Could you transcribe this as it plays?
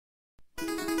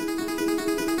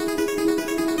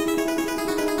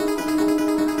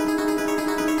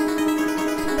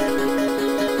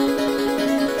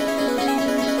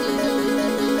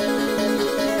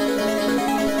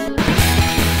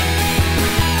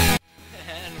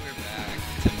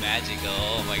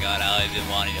my god, how I've been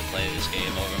wanting to play this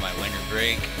game over my winter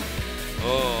break.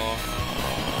 Oh,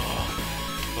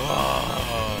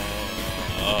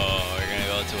 we're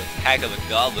gonna go to Attack of the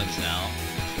Goblins now.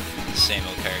 Same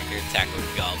old character, Attack of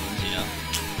the Goblins, you know.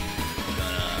 We're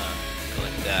gonna go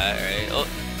like that, right? Oh,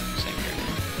 same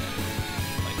character.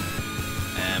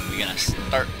 And we're gonna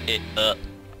start it up.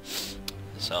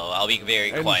 So I'll be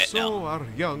very quiet now. And so our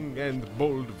young and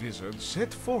bold wizards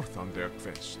set forth on their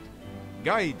quest,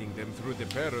 guiding them through the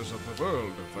perils of the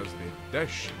world was the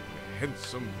dashing,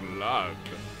 handsome Vlad,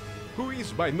 who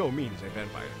is by no means a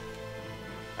vampire.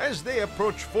 As they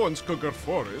approached Fornskugger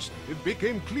Forest, it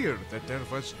became clear that there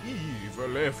was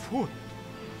evil afoot.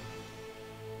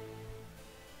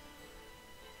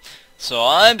 So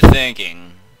I'm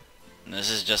thinking, this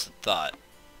is just a thought,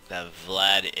 that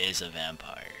Vlad is a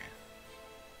vampire.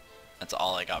 That's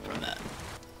all I got from that.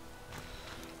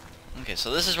 Okay, so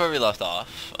this is where we left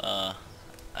off. I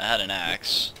had an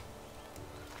axe.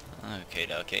 Okay.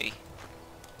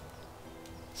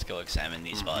 Let's go examine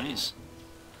these bodies.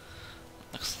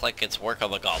 Looks like it's work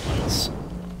of the goblins.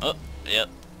 Oh, yep.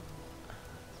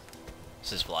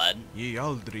 This is Vlad. Ye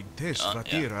aldrig tes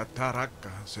vatira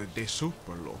taraka se de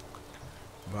superlok.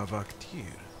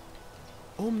 Vavaktir.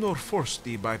 Omnor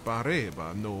forsti by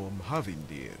pareva noom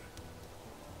havindir.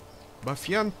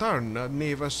 Bafiantarna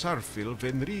neva sarfil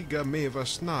venriga meva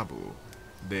snabu.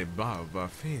 De bava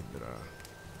fedra.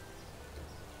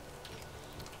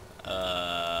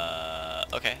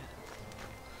 Okay.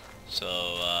 So,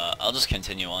 I'll just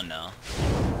continue on now.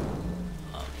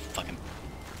 Fucking...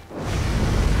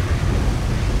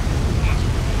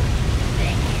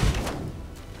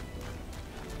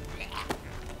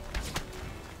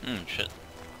 shit.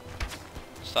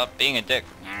 Stop being a dick.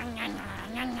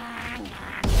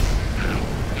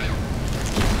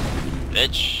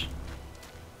 Bitch.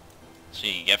 That's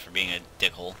what you get for being a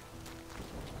dickhole.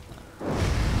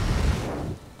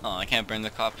 Oh, I can't burn the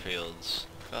cop fields.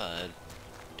 God.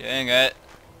 Dang it.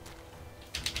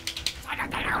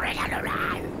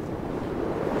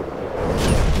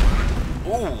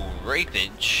 Ooh,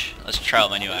 rapage. Let's try out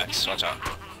my new axe. Watch out.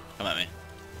 Come at me.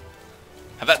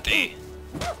 How about thee?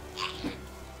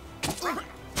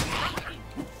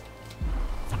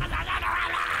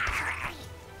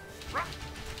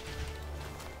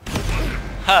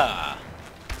 Ha!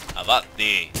 How about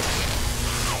thee?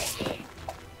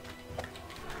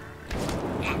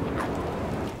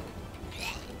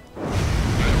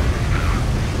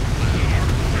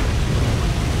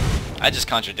 I just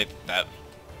contradicted that.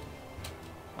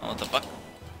 Oh, what the fuck?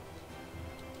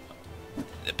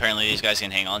 Apparently these guys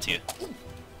can hang on to you.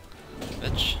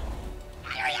 Bitch.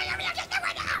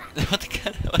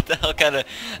 what the hell kind of...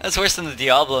 That's worse than the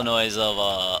Diablo noise of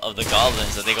the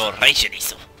goblins that they go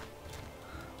Reicheriso.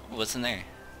 What's in there?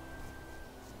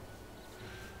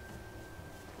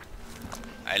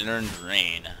 I learned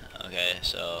rain. Okay,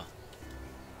 so...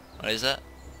 What is that?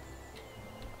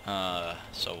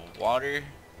 So water...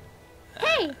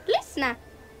 Hej, lyssna!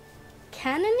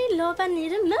 Kan ni lova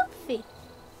ner en Murphy?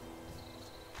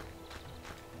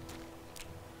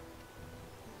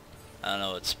 I don't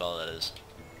know what spell that is.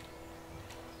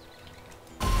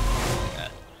 Yeah.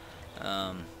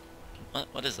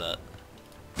 What is that?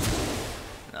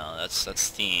 No, that's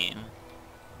Steam.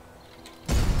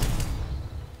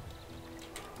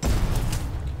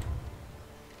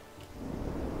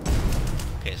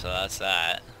 Okay, so that's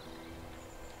that.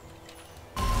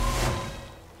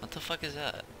 What the fuck is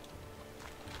that?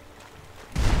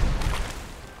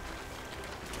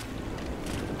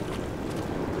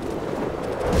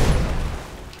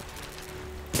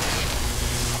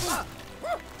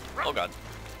 Oh god.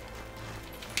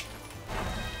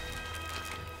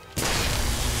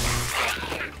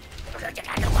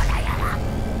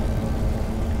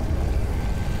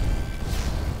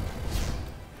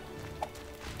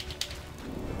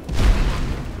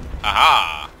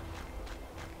 Aha!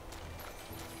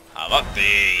 How about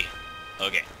the...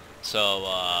 Okay,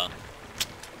 so,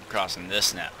 crossing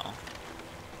this now.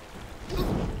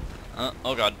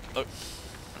 Oh god. Oh.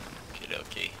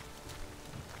 Okay.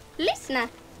 Lyssna!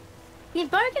 Ni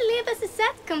börjar leva sig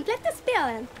sätt kompletta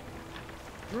spelen.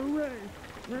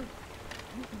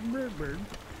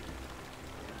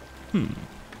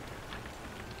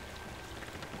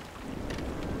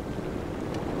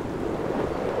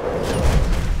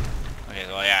 Okay,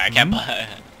 so yeah, I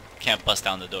can't bust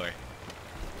down the door.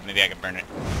 Maybe I can burn it.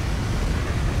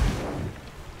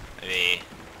 Maybe.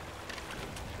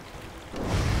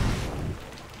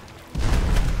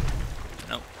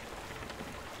 Nope.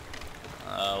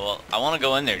 Well, I want to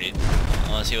go in there, dude. I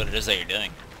want to see what it is that you're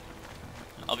doing.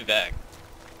 I'll be back,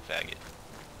 faggot.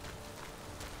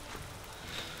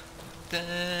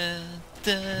 Well,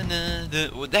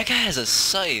 that guy has a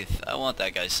scythe. I want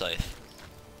that guy's scythe.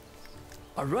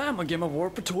 A ram again a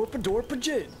warp torp dorp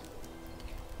jin.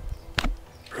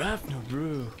 Rafno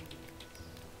brew.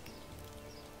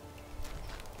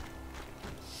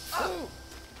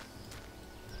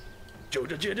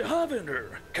 Joda Jedi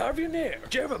Havender, Carvionaire,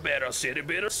 Jeva Better City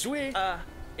Better Sweet.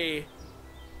 Me.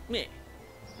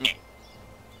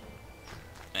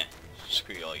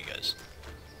 Screw all you guys.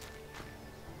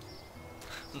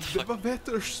 De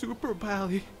beter super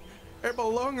Bali. Er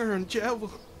belonger een javel.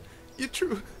 Je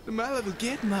true de mala de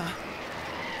get ma.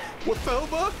 Wat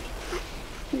felba?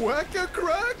 Wacka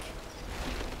crack?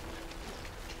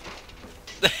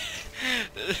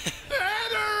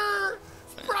 Better!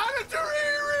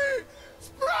 Spradatary!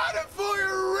 Sprada for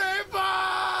your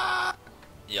river!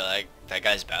 Yo, that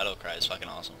guy's battle cry is fucking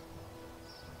awesome.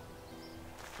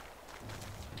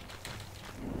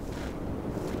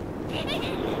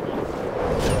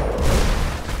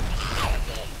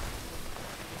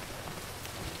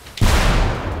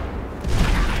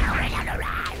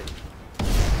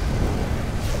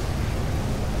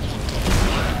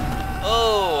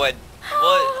 Oh, what?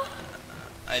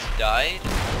 I died?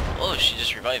 Oh, she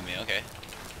just revived me, okay.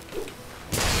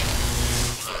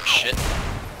 Oh, shit.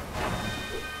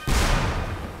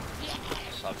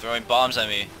 Stop throwing bombs at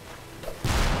me.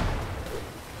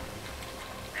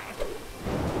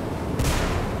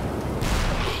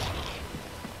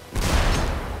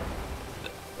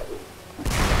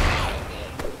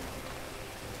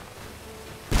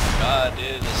 God,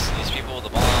 dude, these people with the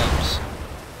bombs.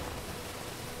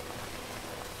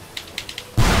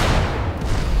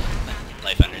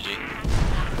 Life energy.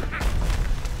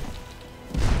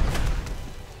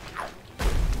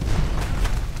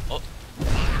 Oh.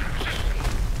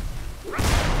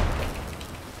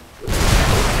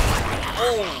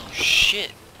 Oh,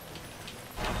 shit.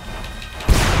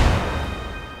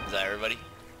 Is that everybody?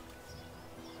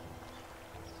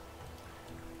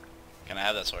 Can I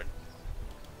have that sword?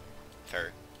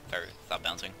 Fair, stop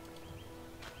bouncing.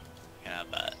 Can I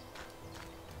have that?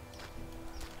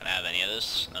 Can I have any of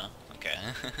this? No? Okay.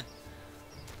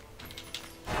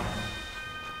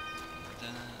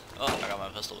 Oh, I got my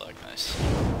pistol back, nice.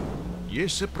 Je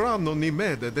soprano ni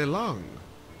mede de lang.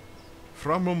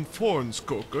 Framom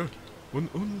fornskoker, und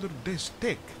under des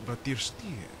tek wat dir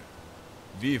stier.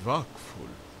 Wie vakfull.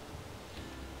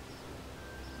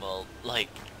 Well, like,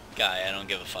 guy, I don't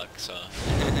give a fuck, so.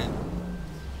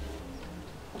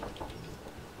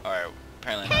 Alright,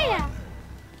 apparently not.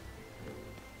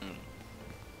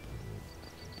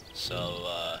 So,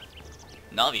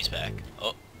 Navi's back.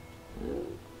 Oh.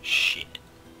 Shit.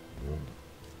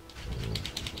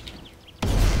 You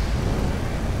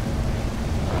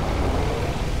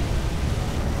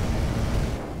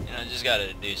know, I just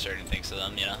gotta do certain things to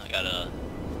them, you know? I gotta...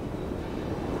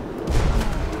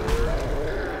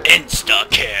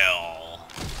 Insta-kill!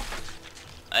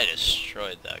 I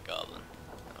destroyed that goblin.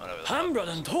 Whatever the fuck. Hambrad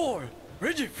and Thor,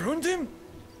 Reggie front him.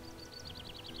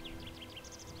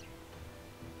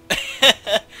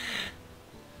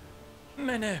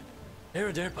 Men,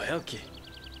 they're there by Elkie.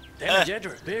 They're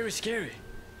Jedder, very scary.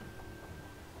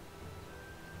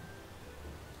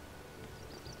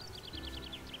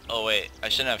 Oh wait, I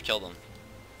shouldn't have killed him.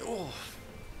 Oh,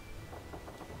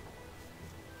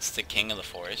 It's the king of the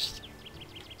forest.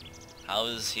 How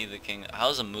is he the king? How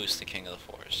is a moose the king of the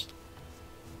forest?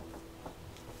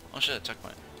 Oh shit, I took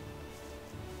mine.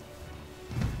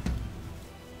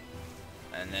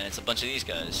 And then it's a bunch of these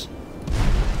guys.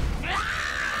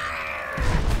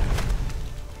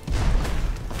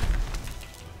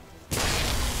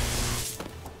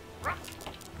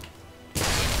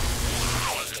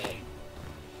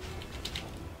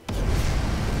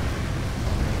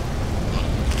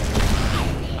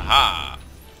 Aha!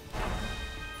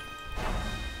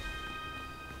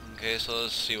 Okay, so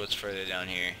let's see what's further down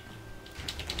here.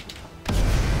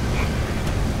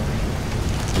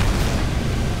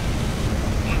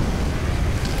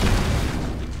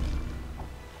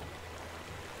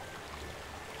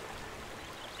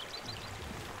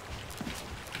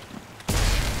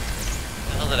 What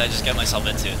the hell did I just get myself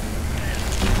into?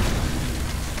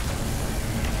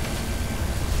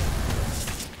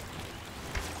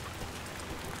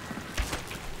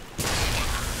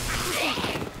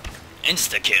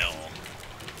 Insta-kill.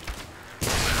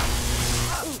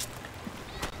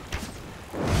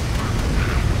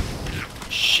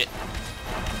 Shit.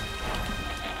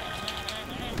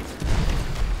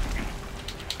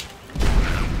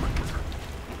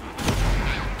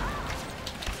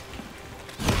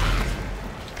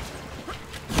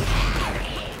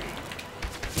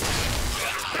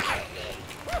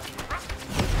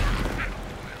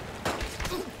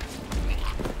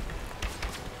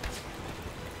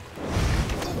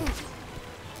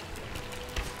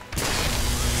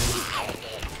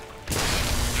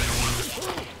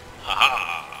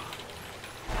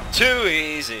 Too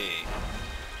easy.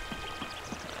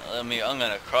 I'm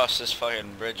gonna cross this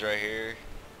fucking bridge right here,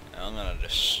 and I'm gonna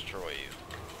destroy you.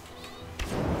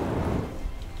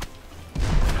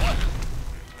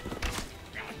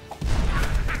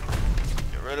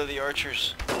 Get rid of the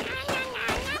archers.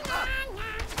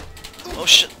 Oh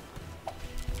shit.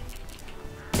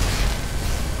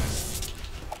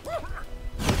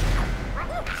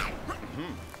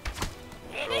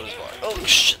 Oh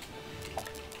shit.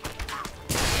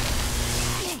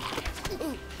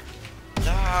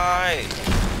 Die.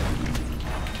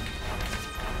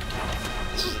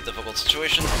 This is a difficult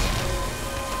situation.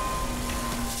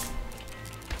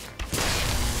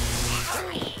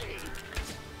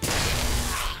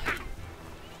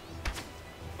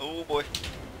 Oh boy.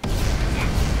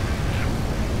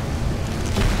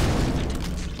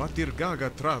 Batirgaga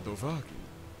trado vagi.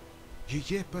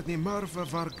 Jepa ni marva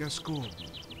varga skogi.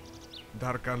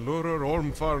 Darkan lurur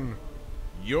ormfarn.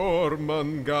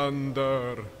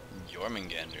 Jormungandr.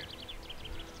 Jormungandr.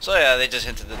 So yeah, they just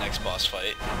hinted the next boss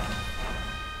fight.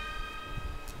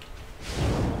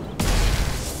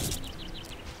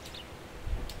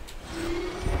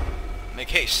 Make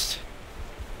haste.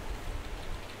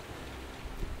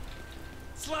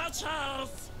 Sledge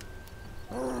house.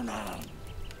 Oh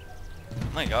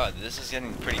my god, this is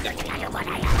getting pretty difficult now.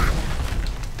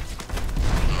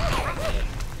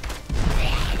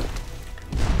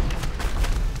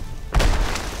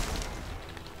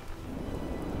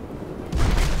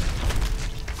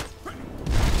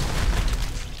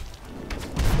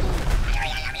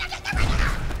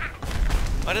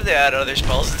 Why did they add other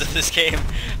spells into this game?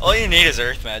 All you need is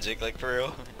earth magic, like for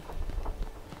real.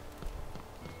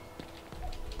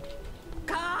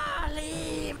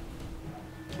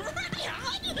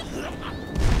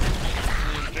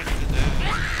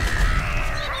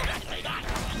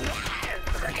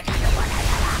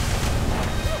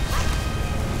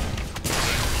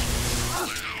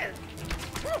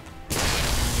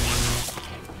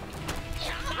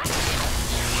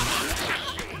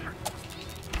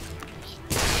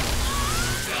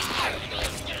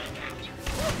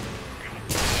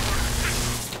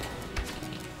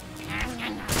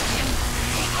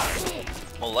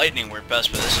 Well, lightning worked best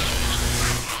for this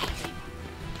situation.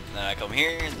 Then I come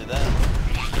here and do that.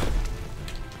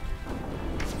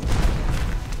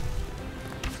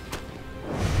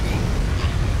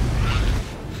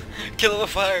 Kill it with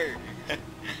fire!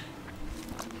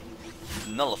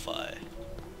 Nullify.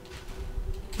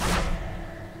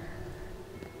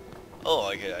 Oh,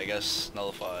 I guess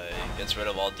nullify gets rid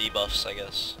of all debuffs, I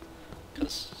guess.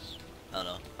 Cause, I don't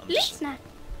know. I'm just... Lyssna.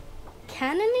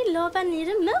 Kan ni lova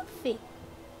ner Murphy?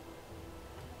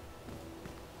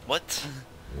 What?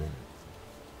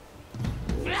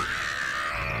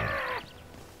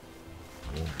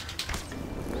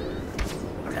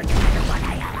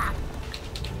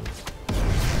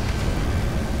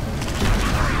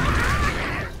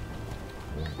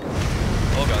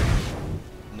 Oh god.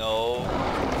 No.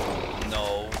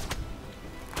 No.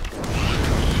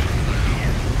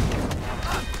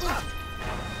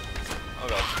 Oh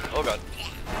god. Oh god.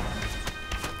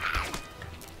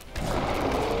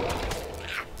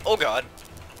 Oh god.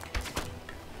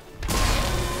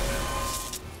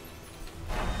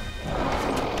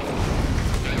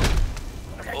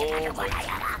 Oh boy.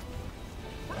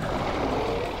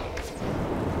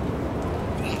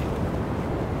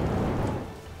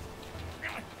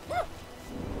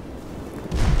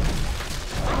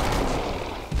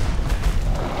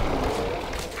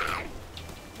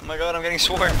 Oh my god, I'm getting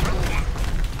swarmed.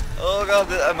 Oh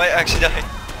god, I might actually die.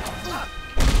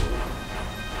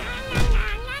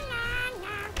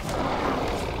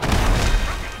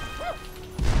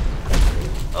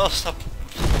 Oh, stop.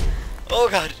 Oh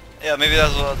god. Yeah, maybe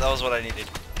that was what I needed.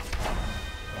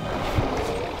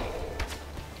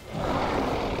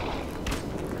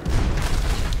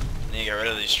 Need to get rid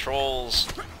of these trolls.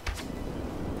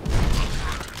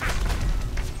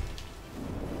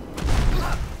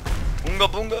 Boonga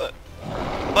boonga!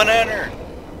 Banana!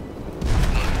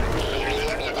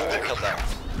 I killed that one.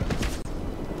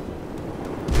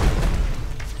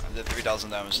 I did 3,000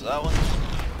 damage to that one.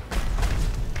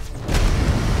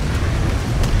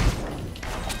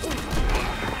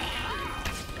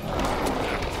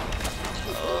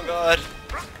 Oh god.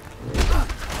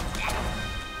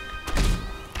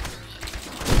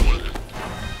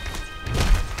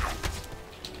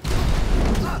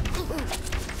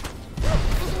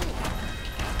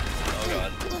 Oh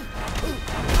god.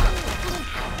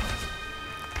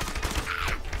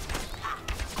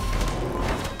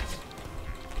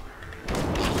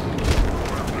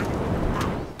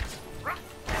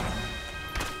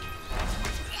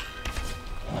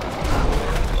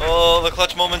 the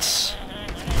clutch moments.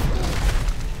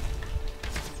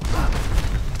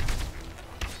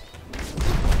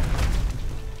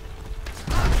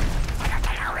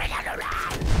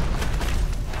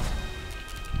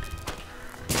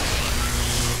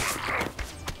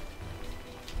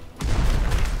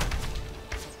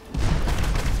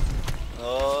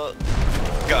 Oh,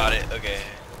 got it. Okay.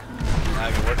 Now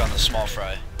I can work on the small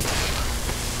fry.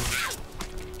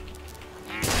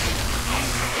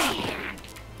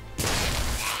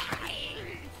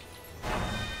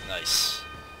 Nice.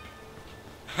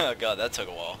 Oh god, that took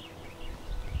a while.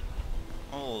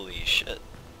 Holy shit.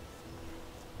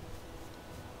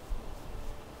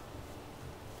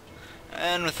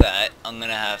 And with that, I'm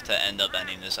gonna have to end up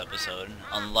ending this episode,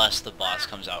 unless the boss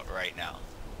comes out right now.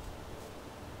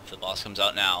 If the boss comes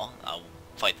out now, I'll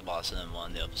fight the boss and then we'll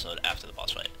end the episode after the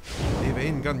boss fight.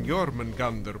 Even gan Jormen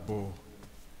Ganderbo.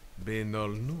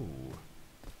 Benol nu.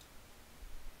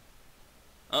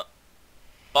 Oh.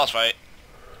 Boss fight.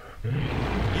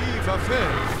 Iva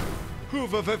fel.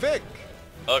 Huva vevek.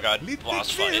 Oh god, Lite boss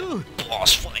fight. kill.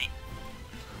 Boss fight.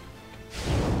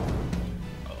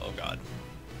 Oh god.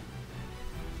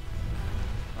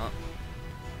 Oh.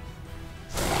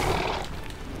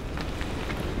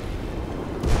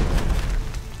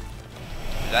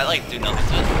 Did that like do nothing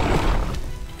to it?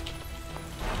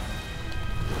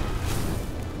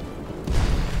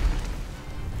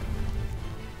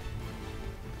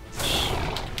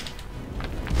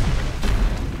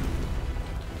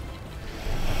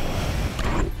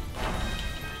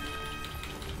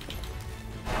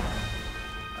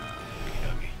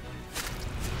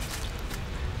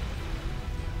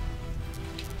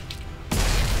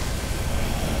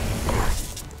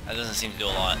 That doesn't seem to do a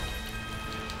lot.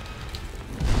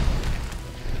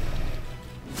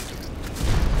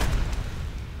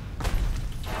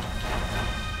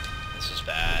 This is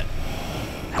bad.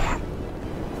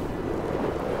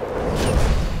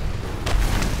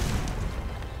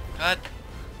 God.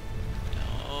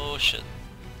 Oh shit.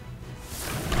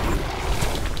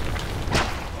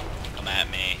 Come at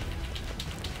me.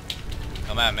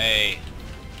 Come at me.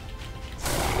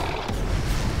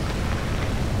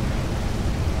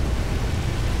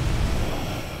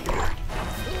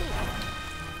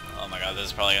 Oh my god, this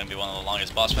is probably gonna be one of the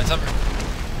longest boss fights ever.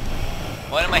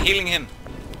 Why am I healing him?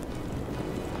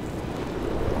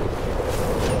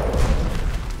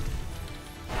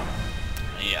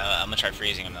 Yeah, I'm gonna try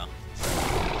freezing him though.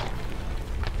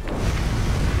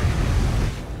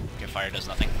 Okay, fire does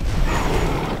nothing.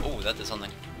 Oh, that did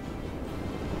something.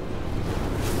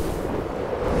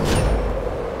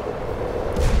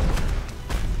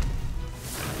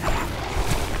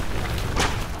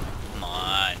 Come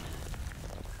on.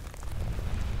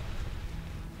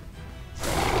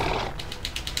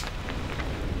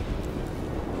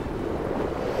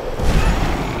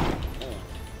 Ooh,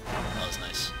 that was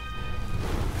nice.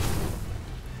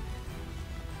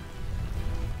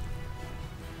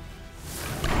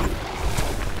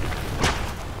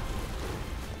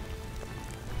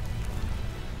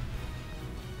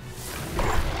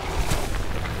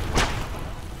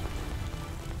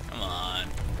 Come on.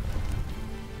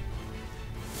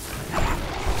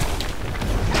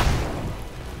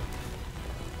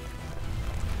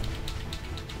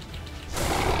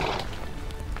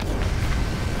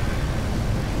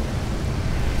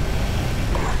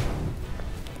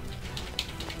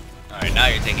 Alright, now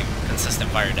you're taking consistent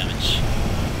fire damage.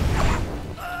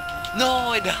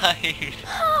 No, I died!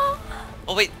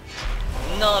 Oh wait!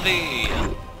 Navi!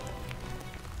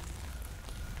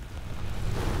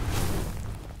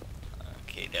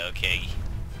 Okay, okay.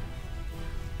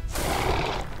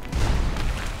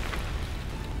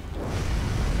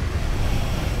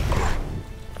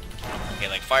 Okay,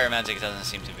 like fire magic doesn't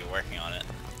seem to be working on it.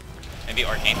 Maybe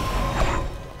arcane?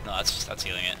 No, that's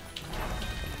healing it.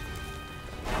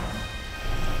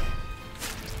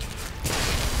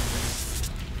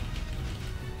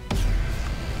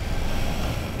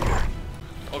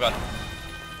 Oh god.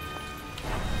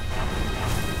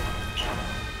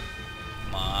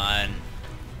 Come on.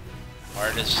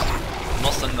 Hardest,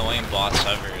 most annoying boss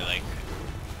ever, like,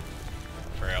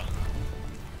 for real.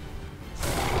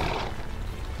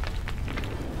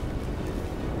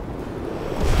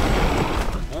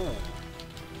 Ooh.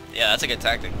 Yeah, that's a good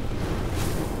tactic.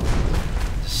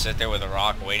 Just sit there with a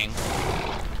rock waiting.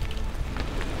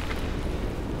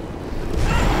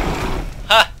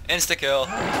 Ha! Insta-kill.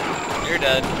 You're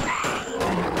dead.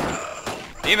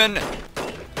 Demon!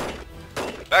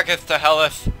 Backeth to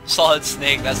Helleth. Solid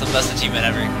Snake. That's the best achievement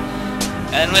ever.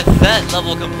 And with that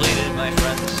level completed,